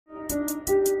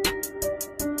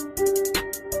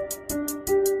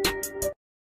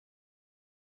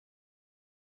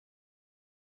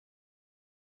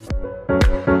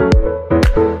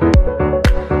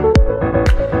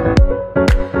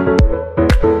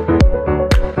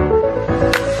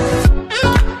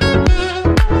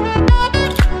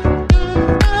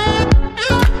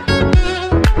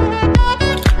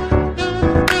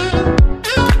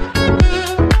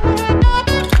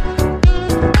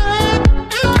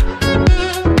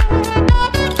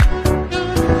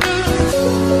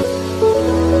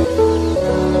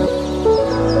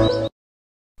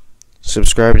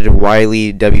Subscribe to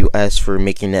Wiley WS for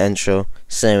making the intro.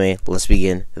 So anyway, let's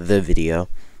begin the video.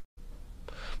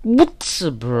 What's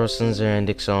up, bros and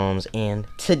Dick Psalms, and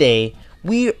today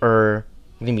we are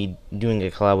gonna be doing a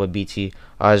collab with BT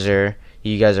Ozer.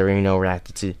 You guys already know,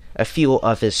 reacted to a few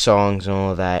of his songs and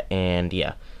all that, and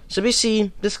yeah. So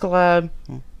basically, this collab,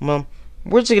 well,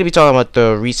 we're just gonna be talking about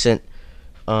the recent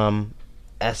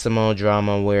SML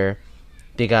drama where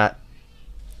they got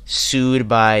sued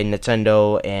by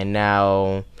Nintendo, and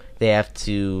now they have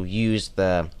to use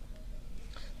the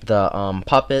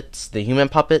puppets, the human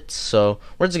puppets. So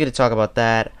we're just gonna talk about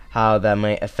that, how that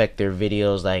might affect their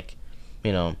videos, like,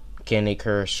 you know, can they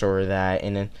curse or that,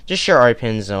 and then just share our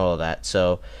opinions and all of that.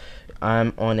 So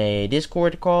I'm on a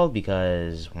Discord call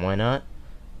because why not?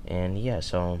 And yeah,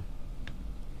 so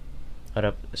hold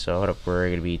up, we're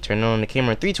gonna be turning on the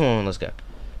camera. 3, 2, 1, let's go.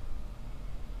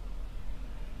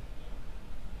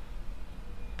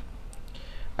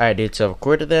 Alright, dude, so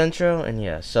recorded the intro, and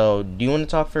yeah, so do you want to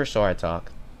talk first or I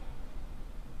talk?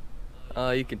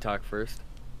 You can talk first.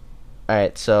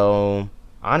 Alright, so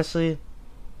honestly,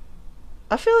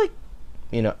 I feel like,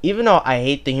 you know, even though I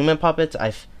hate the human puppets,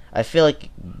 I feel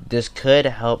like this could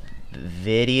help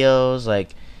videos,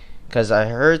 like, because I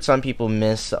heard some people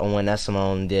miss when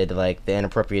SML did, like, the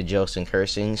inappropriate jokes and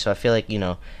cursing, so I feel like, you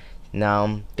know,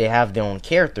 now they have their own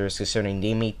characters, concerning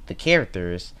they make the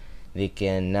characters, they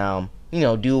can now, you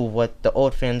know, do what the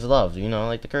old fans love, you know,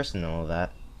 like the cursing and all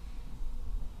that.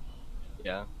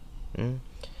 Yeah.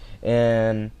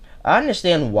 And I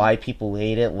understand why people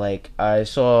hate it. Like, I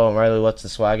saw Riley What's the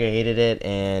Swagger hated it,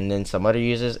 and then some other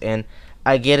users, and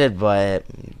I get it, but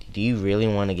do you really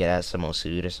want to get at some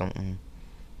sued or something?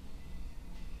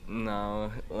 No,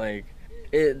 like,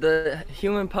 the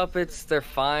human puppets, they're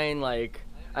fine. Like,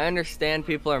 I understand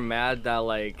people are mad that,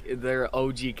 like, they're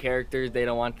OG characters, they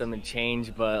don't want them to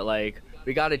change, but, like,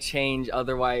 we gotta change,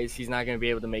 otherwise he's not gonna be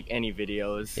able to make any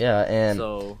videos. Yeah,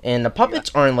 and the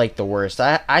puppets aren't like the worst.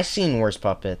 I seen worse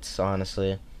puppets,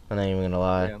 honestly. I'm not even gonna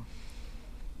lie. Yeah.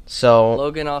 So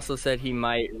Logan also said he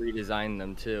might redesign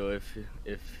them too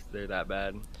if they're that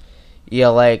bad. yeah,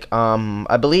 like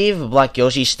I believe Black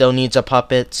Yoshi still needs a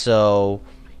puppet, so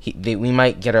we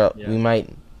might get a we might,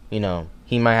 you know,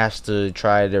 he might have to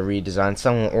try to redesign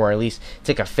someone, or at least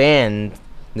take a fan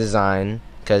design,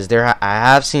 because I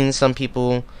have seen some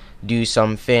people do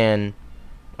some fan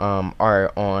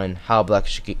art on how Black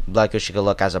Yoshi could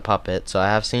look as a puppet, so I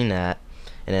have seen that,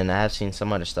 and then I have seen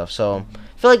some other stuff. So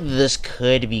I feel like this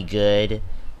could be good,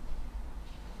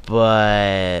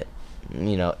 but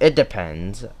you know, it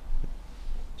depends.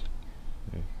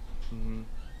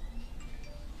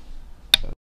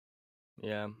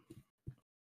 Yeah.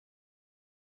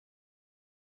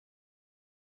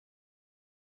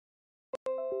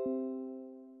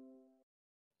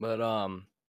 But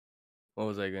what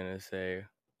was I gonna say?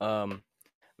 But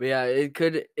yeah, it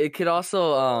could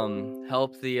also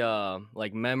help the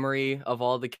like memory of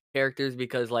all the characters,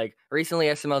 because like recently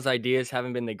SML's ideas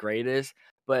haven't been the greatest,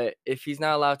 but if he's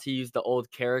not allowed to use the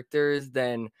old characters,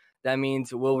 then that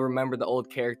means we'll remember the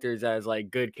old characters as like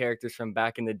good characters from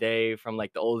back in the day, from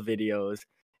like the old videos.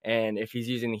 And if he's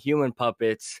using the human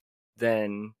puppets,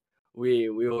 then we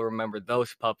will remember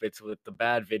those puppets with the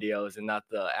bad videos and not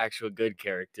the actual good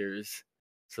characters.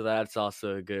 So that's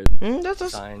also a good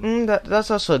sign.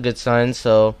 That's also a good sign.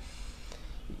 So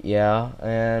yeah,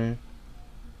 and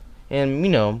you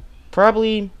know,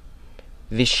 probably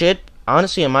they should,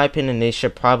 honestly, in my opinion, they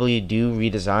should probably do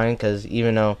redesign, because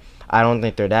even though I don't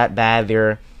think they're that bad,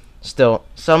 they're still,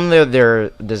 some of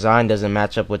their design doesn't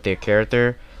match up with their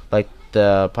character, like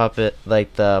the puppet,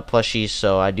 like the plushies.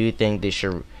 So I do think they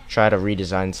should try to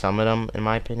redesign some of them, in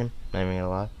my opinion. Not even gonna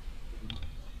lie.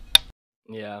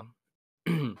 Yeah.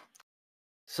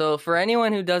 So for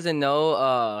anyone who doesn't know,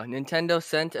 Nintendo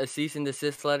sent a cease and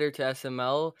desist letter to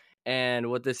SML, and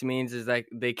what this means is that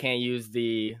they can't use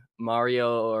the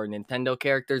Mario or Nintendo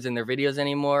characters in their videos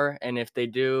anymore, and if they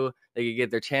do, they could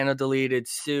get their channel deleted,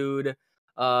 sued,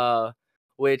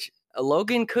 which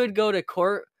Logan could go to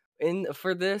court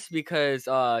for this because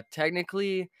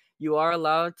technically you are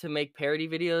allowed to make parody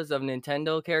videos of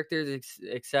Nintendo characters,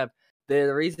 except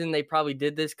the reason they probably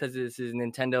did this because this is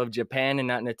Nintendo of Japan and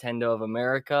not Nintendo of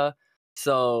America.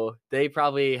 So they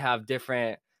probably have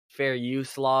different fair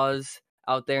use laws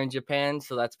out there in Japan.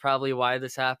 So that's probably why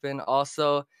this happened.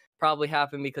 Also, probably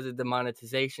happened because of the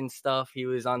monetization stuff. He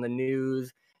was on the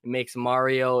news. It makes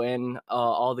Mario and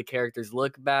all the characters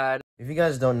look bad. If you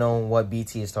guys don't know what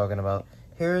BT is talking about,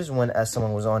 here's when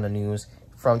S1 was on the news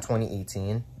from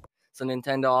 2018. So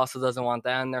Nintendo also doesn't want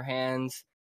that in their hands.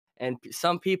 And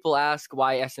some people ask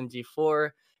why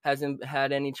SMG4 hasn't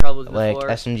had any troubles before. Like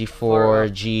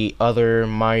SMG4, other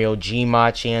Mario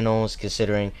Gmod channels,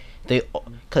 considering they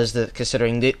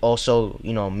also,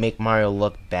 you know, make Mario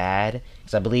look bad.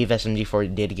 Because I believe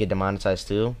SMG4 did get demonetized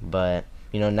too, but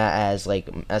you know, not as like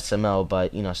SML,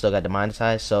 but you know, still got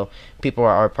demonetized. So people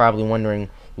are probably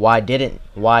wondering why they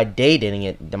didn't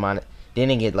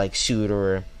get like sued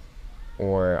or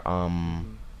I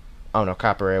don't know,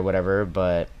 copyright or whatever.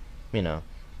 But you know,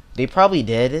 they probably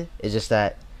did. It's just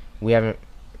that we haven't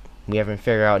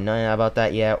figured out nothing about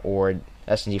that yet, or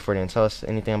SMG4 didn't tell us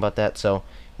anything about that. So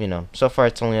you know, so far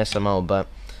it's only SML, but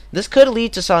this could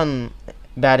lead to something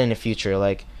bad in the future.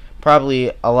 Like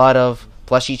probably a lot of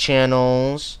plushy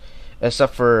channels,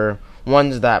 except for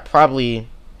ones that probably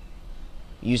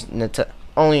use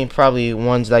only probably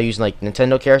ones that use like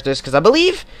Nintendo characters, because I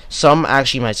believe some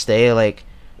actually might stay. Like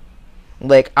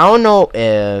I don't know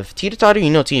if Tito Tato, you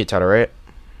know Tito Tato, right?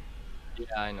 Yeah,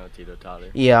 I know Tito Tato.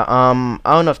 Yeah, I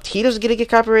don't know if Tito's gonna get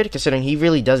copyrighted, considering he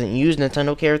really doesn't use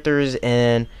Nintendo characters,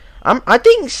 and I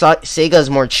think Sega's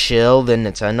more chill than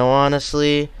Nintendo,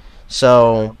 honestly.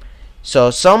 So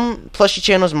some plushie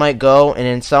channels might go, and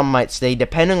then some might stay,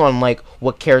 depending on like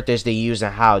what characters they use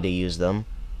and how they use them.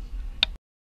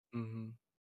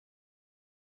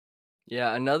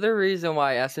 Yeah, another reason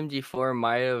why SMG4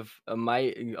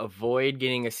 might avoid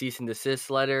getting a cease and desist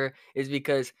letter is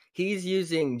because he's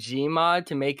using Gmod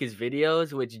to make his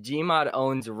videos, which Gmod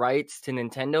owns rights to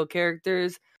Nintendo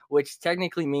characters, which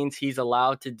technically means he's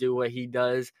allowed to do what he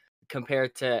does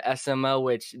compared to SML,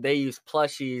 which they use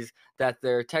plushies that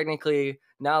they're technically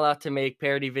not allowed to make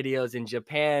parody videos in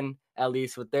Japan, at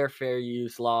least with their fair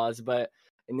use laws, but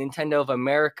Nintendo of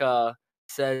America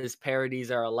says parodies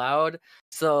are allowed.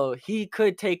 So he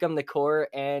could take them to court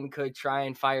and could try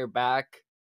and fire back,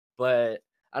 but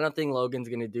I don't think Logan's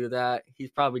going to do that. He's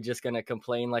probably just going to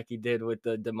complain like he did with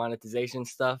the demonetization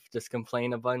stuff, just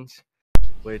complain a bunch.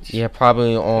 Which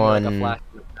probably on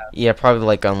probably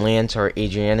like on Lance or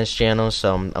Adriana's channel,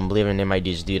 so I'm believing they might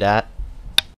just do that.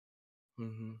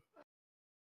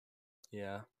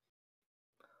 Yeah.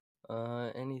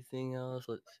 Anything else?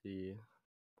 Let's see.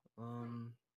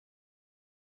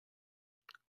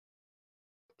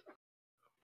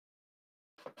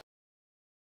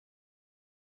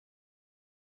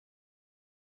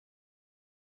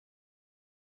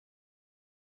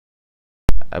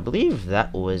 I believe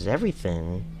that was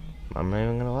everything. I'm not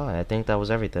even gonna lie. I think that was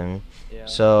everything. Yeah.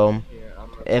 So,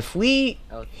 if we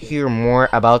hear more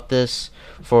about this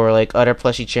for like other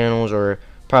plushie channels or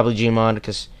probably Gmod,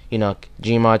 because you know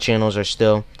Gmod channels are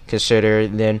still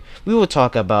considered, then we will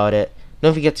talk about it.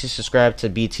 Don't forget to subscribe to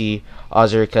BT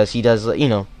Ozzer, because he does, you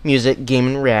know, music,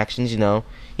 gaming reactions. You know,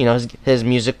 his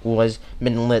music was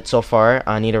been lit so far.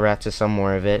 I need to react to some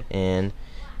more of it, and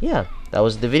yeah, that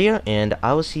was the video, and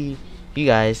I will see you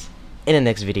guys in the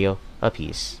next video. A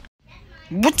peace.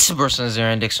 What's up, Bruce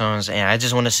and Dixons, and I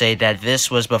just want to say that this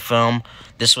was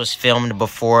filmed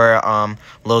before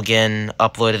Logan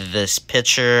uploaded this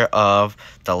picture of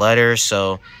the letter.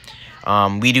 So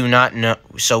we do not know.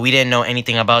 So we didn't know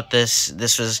anything about this.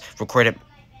 This was recorded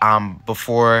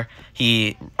before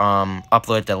he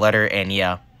uploaded the letter, and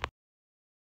yeah.